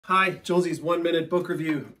Hi, Josie's 1 minute book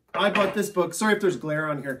review. I bought this book. Sorry if there's glare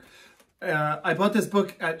on here. I bought this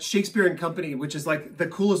book at Shakespeare and Company, which is like the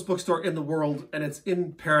coolest bookstore in the world, and it's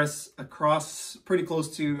in Paris, pretty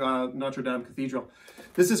close to Notre Dame Cathedral.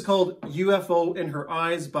 This is called UFO In Her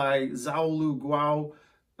Eyes by Xiaolu Guo.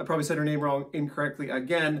 I probably said her name wrong incorrectly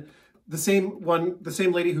again. The same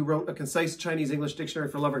lady who wrote A Concise Chinese-English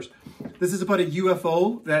Dictionary for Lovers. This is about a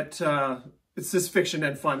UFO that, it's just fiction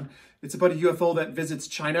and fun. It's about a UFO that visits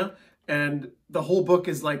China, and the whole book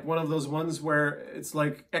is like one of those ones where it's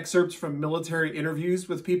like excerpts from military interviews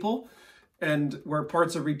with people and where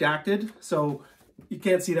parts are redacted. So you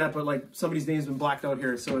can't see that, but like somebody's name's been blacked out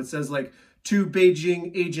here. So it says like, to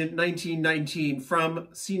Beijing Agent 1919 from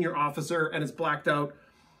senior officer, and it's blacked out.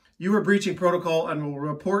 You are breaching protocol and will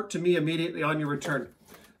report to me immediately on your return.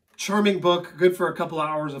 Charming book, good for a couple of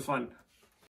hours of fun.